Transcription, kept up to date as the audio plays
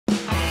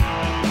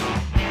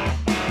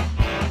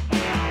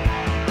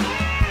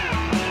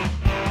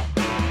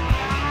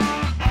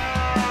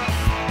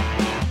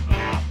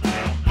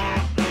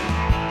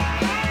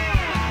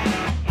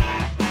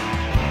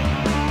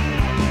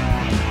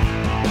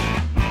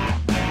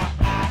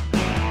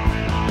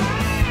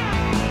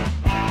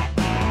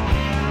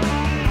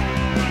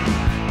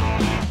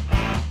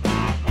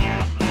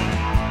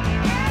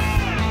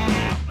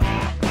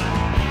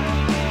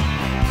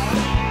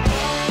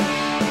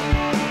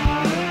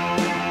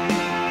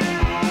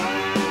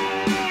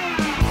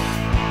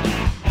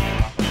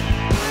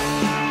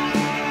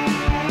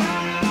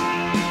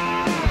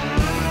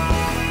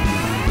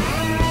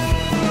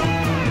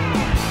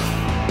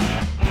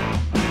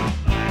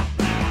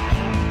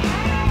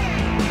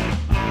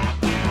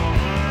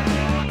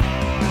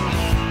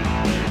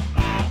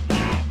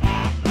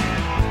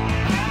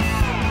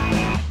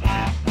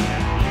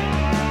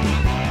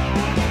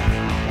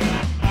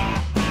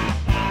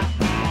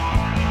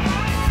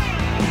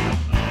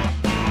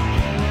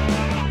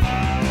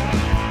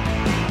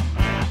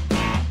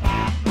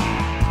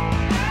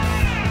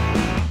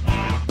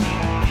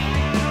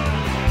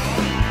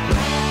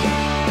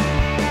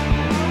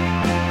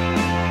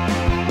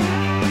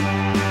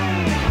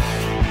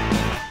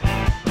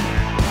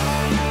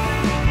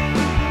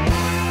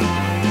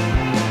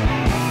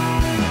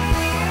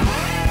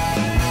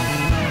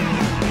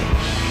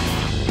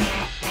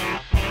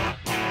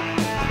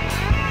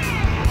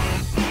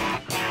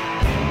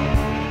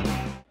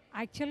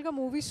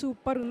Movie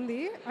super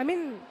ఉంది. I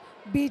mean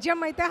BGM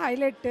అయితే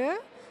highlight.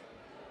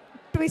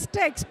 Twist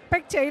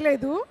expect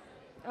చేయలేదు.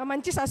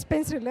 మంచి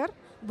suspense thriller,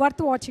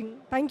 worth watching.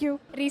 Thank you.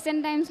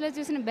 Recent టైమ్స్లో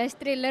చూసిన బెస్ట్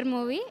థ్రిల్లర్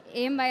మూవీ,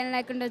 ఏం భయం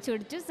లేకుండా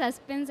చూడొచ్చు.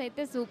 సస్పెన్స్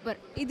అయితే సూపర్.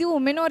 ఇది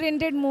ఉమెన్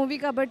ఓరియంటెడ్ మూవీ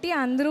కాబట్టి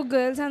అందరూ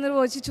గర్ల్స్ అందరూ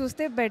వచ్చి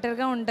చూస్తే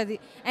బెటర్గా ఉంటుంది.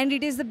 And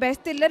it is the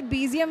best thriller.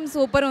 BGM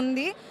super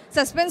ఉంది,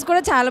 సస్పెన్స్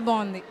కూడా చాలా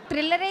బాగుంది.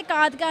 థ్రిల్లరే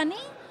కాదు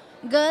కానీ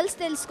గర్ల్స్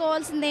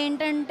తెలుసుకోవాల్సింది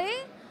ఏంటంటే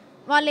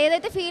వాళ్ళు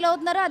ఏదైతే ఫీల్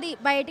అవుతున్నారో అది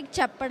బయటికి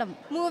చెప్పడం.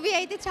 మూవీ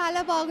అయితే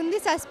చాలా బాగుంది.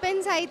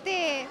 సస్పెన్స్ అయితే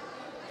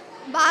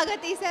బాగా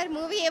తీశారు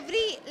movie.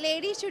 Every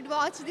lady should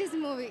watch this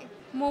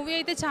movie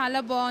అయితే చాలా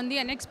బాగుంది.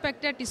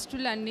 అన్ఎక్స్పెక్టెడ్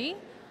ట్విస్టులన్నీ.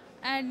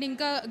 అండ్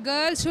ఇంకా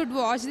girls should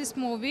watch this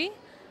movie.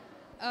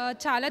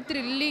 చాలా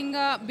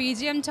థ్రిల్లింగ్గా,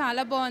 బీజిఎం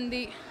చాలా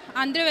బాగుంది.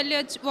 అందరూ వెళ్ళి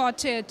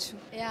వాచ్ చేయొచ్చు.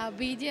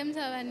 బీజిఎమ్స్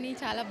అవన్నీ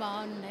చాలా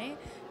బాగున్నాయి.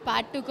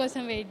 పార్ట్ 2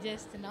 కోసం వెయిట్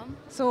చేస్తున్నాం.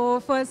 So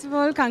first of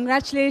all,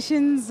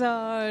 congratulations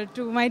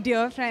to my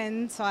dear friend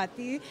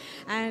Swati,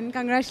 and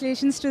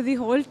congratulations to the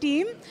whole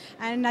team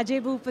and Ajay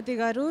Bhupathi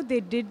garu.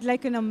 They did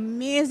like an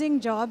amazing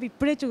job.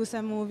 Ippude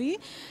chusa movie,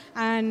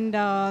 and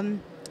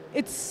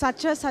it's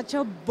such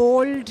a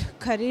bold,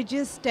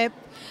 courageous step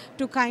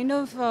to kind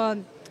of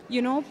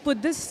put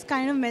this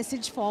kind of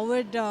message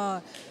forward,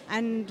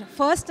 and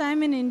first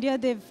time in India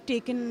they've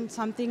taken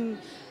something,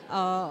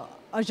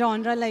 a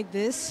genre like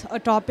this, a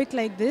topic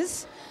like this,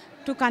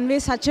 to convey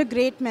such a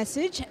great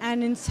message, and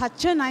in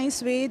such a nice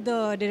way the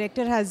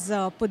director has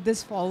put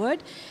this forward.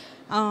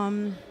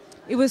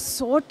 It was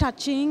so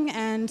touching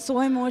and so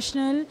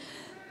emotional,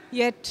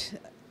 yet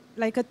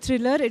like a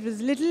thriller. It was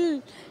little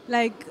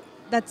like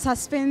that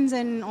suspense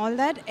and all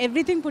that.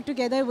 Everything put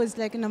together was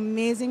like an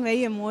amazing,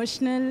 very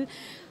emotional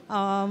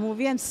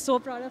movie. I'm so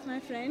proud of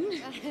my friend.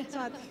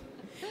 So,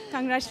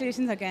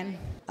 congratulations again.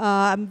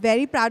 I'm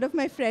very proud of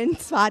my friend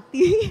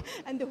Swati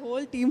and the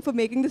whole team for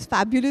making this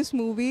fabulous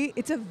movie.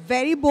 It's a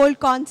very bold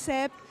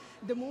concept.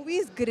 The movie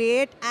is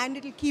great and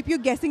it'll keep you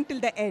guessing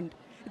till the end.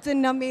 It's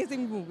an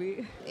amazing movie.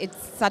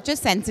 It's such a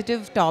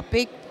sensitive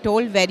topic,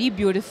 told very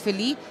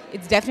beautifully.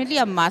 It's definitely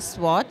a must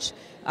watch.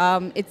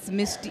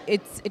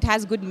 It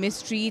has good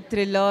mystery,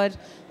 thriller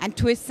and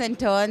twists and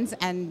turns,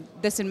 and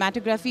the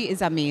cinematography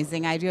is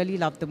amazing. I really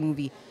love the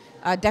movie.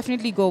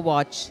 Definitely go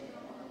watch.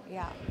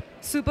 Yeah.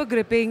 Super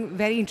gripping,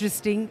 very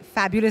interesting,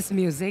 fabulous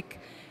music,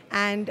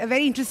 and a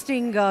very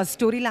interesting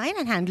storyline,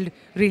 and handled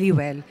really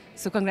well.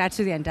 So congrats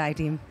to the entire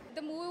team.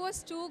 The movie was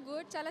too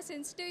good. చాలా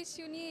sensitive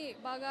ఇష్యూని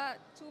బాగా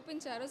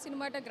చూపించారు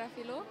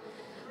సినిమాటోగ్రఫీలో.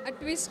 ఆ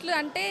ట్విస్ట్లు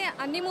అంటే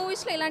అన్ని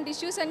మూవీస్లో ఇలాంటి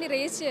ఇష్యూస్ అన్ని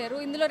రేస్ చేయరు,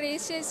 ఇందులో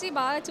రేస్ చేసి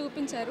బాగా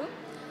చూపించారు.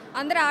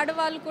 అందరు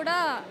ఆడవాళ్ళు కూడా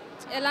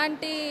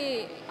ఎలాంటి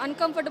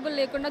అన్కంఫర్టబుల్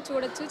లేకుండా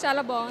చూడొచ్చు.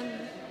 చాలా బాగుంది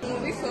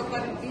మూవీ.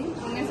 సూపర్ ఉంది.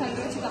 ఉమెన్స్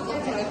అందరూ వచ్చి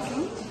సపోర్ట్ చేయొచ్చు.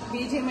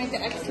 బీజిఎం అయితే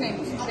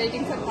excellent.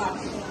 Waiting for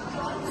part.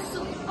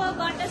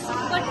 Super అంటే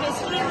సూపర్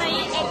ట్విస్ట్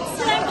ఉన్నాయి.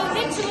 ఎక్సలెంట్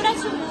ఉంది.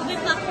 చూడొచ్చు మూవీ.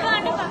 పక్కా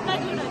అంటే పక్కా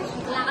చూడొచ్చు.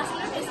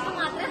 లాస్ట్లో ట్విస్ట్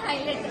మాత్రం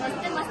హైలైట్.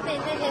 వస్తే మస్తు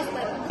ఎంజాయ్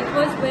చేస్తారు. It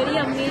was very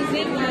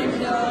amazing,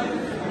 and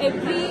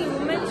every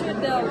woman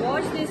should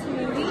watch this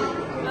movie.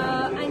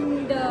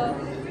 And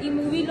ఈ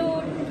మూవీలో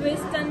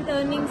twist and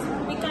turnings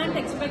we can't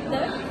expect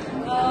that.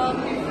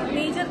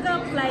 మేజర్గా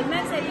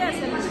క్లైమాక్స్ అయితే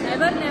అసలు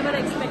never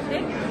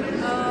expected.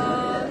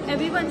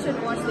 Everyone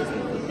should watch this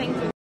movie. Thank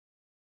you.